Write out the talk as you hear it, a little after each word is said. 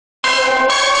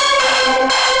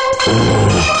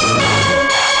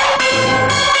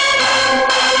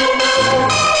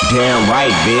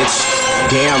right, bitch.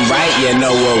 Damn right, you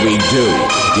know what we do.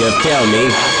 You feel me?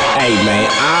 Hey man,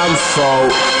 I'm for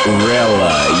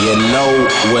realer. You know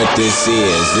what this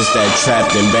is. This that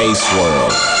trapped in bass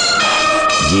world.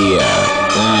 Yeah.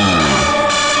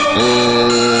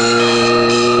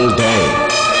 Dang.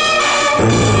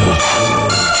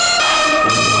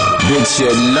 Bitch,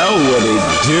 you know what it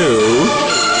do.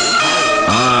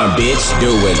 Bitch,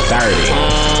 doing 30.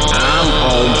 I'm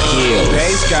on pills.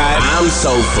 I'm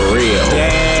so for real.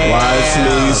 Watch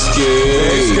me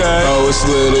skate. Oh, it's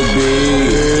Lil B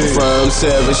from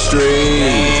 7th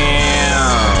Street.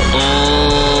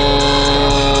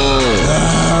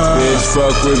 Bitch,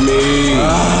 fuck with me.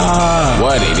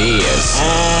 What it is.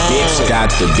 Bitch got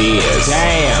the biz.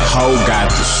 Ho got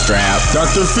the strap.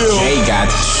 Dr. Phil. Jay got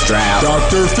the strap.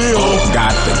 Dr. Phil.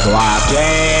 Got the Glock.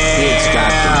 Bitch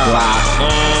got the Glock.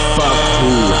 Fuck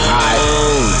who hot.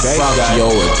 Fuck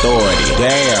your authority.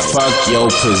 Fuck your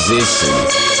position.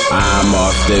 I'm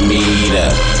off the meter.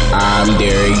 I'm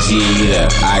Derek Jeter.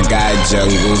 I got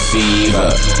jungle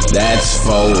fever. That's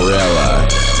for realer.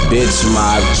 Bitch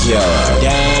mob killer.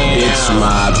 Bitch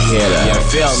mob hitter. You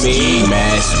feel me? Ski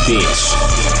mask bitch.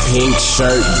 Pink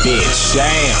shirt bitch.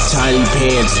 Tiny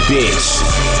pants bitch.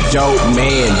 Dope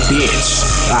man bitch.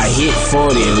 I hit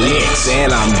 40 licks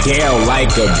and I'm down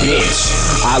like a bitch.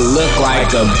 I look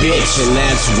like a bitch and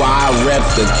that's why I rep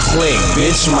the clique.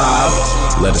 Bitch mob.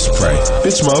 Let us pray.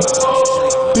 Bitch mob.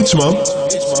 Bitch mob.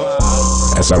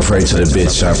 As I pray to the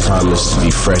bitch, I promise to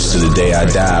be fresh to the day I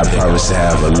die. I promise to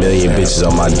have a million bitches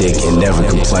on my dick and never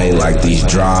complain like these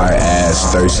dry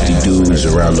ass thirsty dudes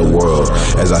around the world.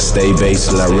 As I stay based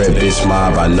and I rep bitch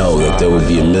mob, I know that there would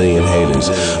be a million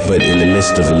haters. But in the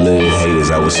midst of a million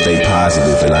haters, I will stay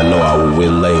positive and I know I will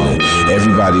win later.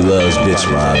 Everybody loves bitch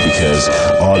mob because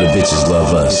all the bitches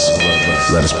love us.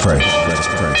 Let us pray. Let us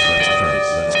pray.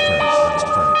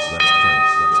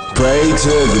 Pray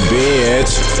to the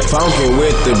bitch, funkin'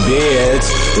 with the bitch.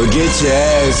 Well, get your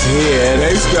ass here.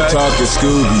 Talking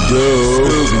Scooby-Doo.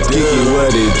 Kiki, what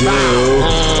it do?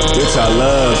 Bitch, I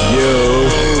love you.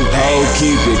 Oh,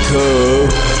 keep it cool.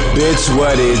 Bitch,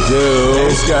 what it do?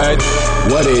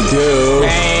 What it do?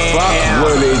 Fuck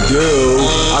what it do.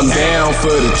 I'm down for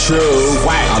the truth.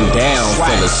 I'm down for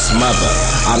the smother.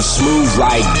 I'm smooth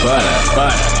like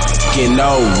butter. Get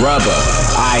no rubber.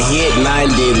 I hit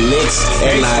 90 licks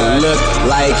and I look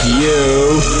like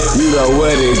you. You know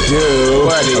what it do.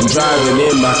 I'm driving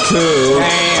in my coupe.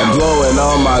 I'm blowing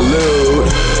on my loot.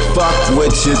 Fuck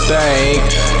what you think.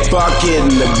 Fuck in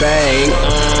the bank.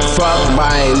 Fuck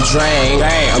buying drink.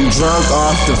 I'm drunk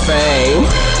off the fame.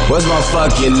 What's my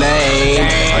fucking name?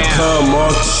 I come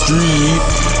off the street.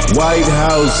 White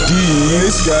House D,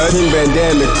 pink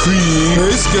bandana creed,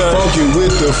 funkin'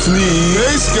 with the flea,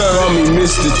 call me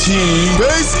Mr. T,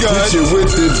 hit you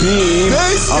with the beam,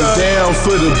 I'm down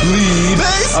for the bleed,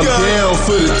 I'm down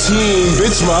for the team,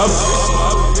 bitch mob.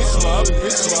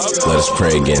 Let us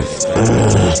pray again.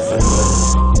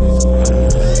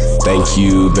 Thank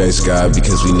you, Bass God,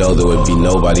 because we know there would be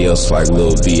nobody else like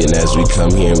Lil B. And as we come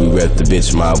here and we rep the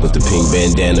bitch mob with the pink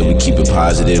bandana, we keep it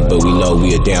positive, but we know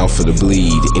we are down for the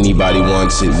bleed. Anybody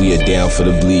wants it, we are down for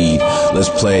the bleed. Let's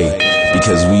play,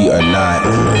 because we are not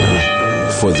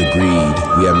for the greed.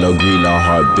 We have no greed in our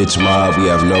heart. Bitch mob, we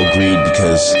have no greed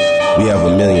because we have a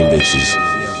million bitches.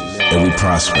 And we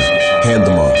prosper. Hand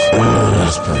them off. Let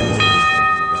us pray.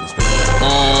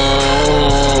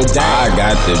 I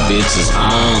got the bitches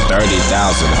on 30,000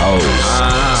 hoes.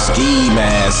 Ski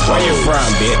mask. Where you from,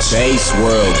 bitch? Bass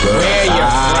world girl. Where you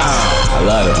from? I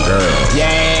love them girls.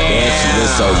 Bitch, you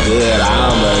look so good.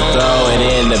 I'ma throw it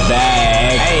in the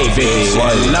bag. Hey, bitch,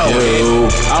 what it do?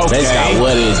 Bitch got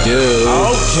what it do.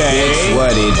 Bitch,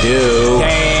 what it do?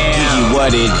 Kiki,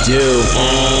 what it do?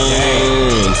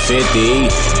 50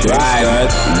 riding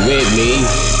with me.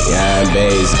 Young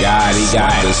Bass God, he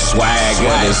got the swag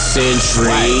of the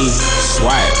century.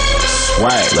 Swag.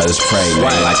 Let us pray,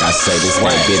 man. Like I say, this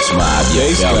that bitch mob,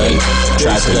 you feel me?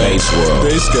 Trap the bass world.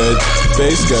 Bass good.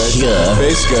 Yeah.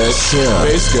 Bass good. Yeah.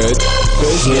 Bass good.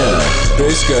 Yeah.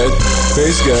 Bass good.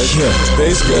 Bass good. Yeah.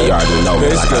 Bass good. You already know,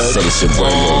 man. Like I said, it's your boy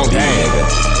Lil B, nigga.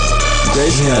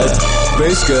 Bass good.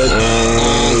 Bass good.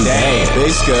 Damn.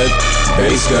 Bass good.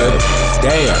 Bass good.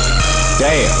 Damn.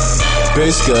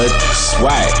 Bass good.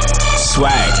 Swag.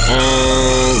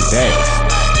 Damn.